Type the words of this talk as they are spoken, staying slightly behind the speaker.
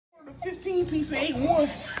The 15 piece ain't one.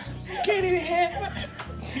 You can't even have.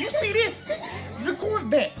 You see this?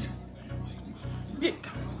 Record that. Yeah,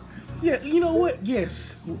 yeah. You know what?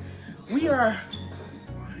 Yes, we are.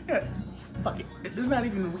 Yeah, fuck it. It's not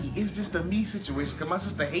even we. It's just a me situation because my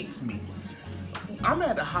sister hates me. I'm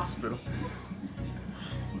at the hospital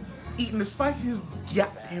eating the spiciest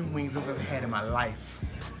goddamn wings I've ever had in my life.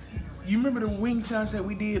 You remember the wing challenge that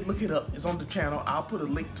we did? Look it up. It's on the channel. I'll put a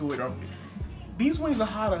link to it. These wings are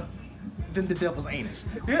hotter than the devil's anus.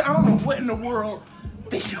 I don't know what in the world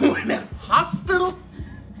they do in that hospital,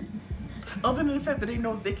 other than the fact that they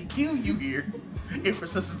know they can kill you here and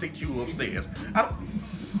resuscitate you upstairs.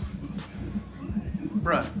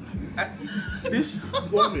 Bruh, this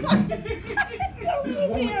woman,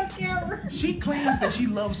 she claims that she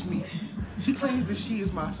loves me. She claims that she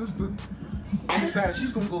is my sister. And decided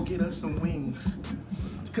she's gonna go get us some wings.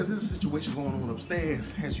 Because there's a situation going on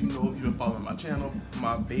upstairs. As you know, if you've been following my channel,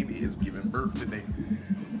 my baby is giving birth today.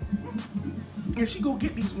 And she go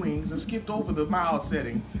get these wings and skipped over the mild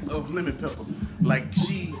setting of lemon pepper. Like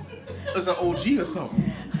she is an OG or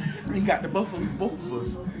something. And got the both of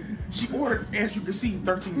us. She ordered, as you can see,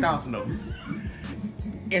 13,000 of them.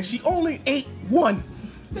 And she only ate one.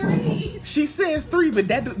 3. She says 3, but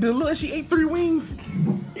the look, she ate 3 wings.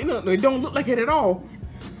 You know, it don't look like it at all.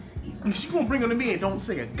 And she gonna bring them to me and don't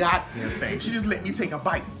say a goddamn thing. She just let me take a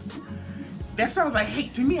bite. That sounds like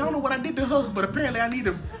hate to me. I don't know what I did to her, but apparently I need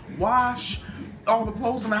to wash all the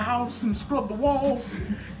clothes in the house and scrub the walls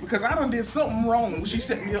because I done did something wrong when she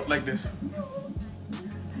set me up like this.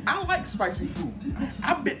 I like spicy food.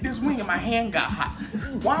 I bet this wing in my hand got hot.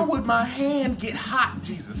 Why would my hand get hot,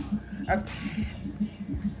 Jesus? Look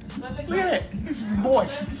at that. This is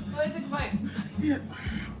moist. Yeah.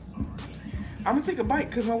 I'm gonna take a bite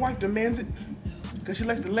because my wife demands it. Because she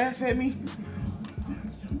likes to laugh at me.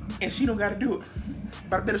 And she don't gotta do it.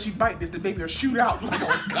 But I bet if she bite this, the baby will shoot out like,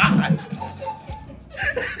 oh God.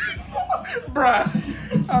 Bruh.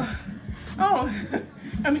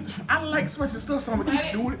 I mean, I like spicy stuff, so I'm gonna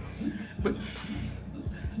keep doing it. But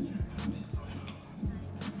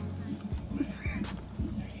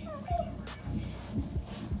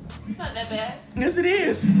it's not that bad. Yes, it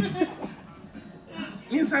is.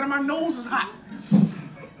 Inside of my nose is hot.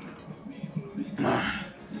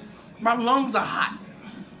 My lungs are hot.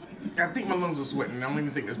 I think my lungs are sweating. I don't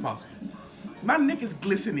even think that's possible. My neck is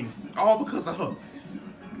glistening, all because of her.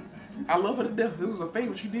 I love her to death. This was a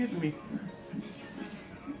favor she did for me.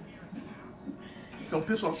 Don't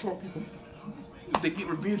piss off short people. They get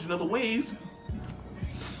revenge in other ways.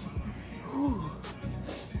 Whew.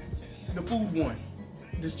 The food won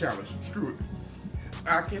this challenge. Screw it.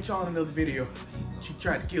 I'll catch y'all in another video. She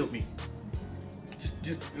tried to kill me.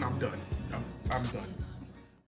 I'm done. I'm done.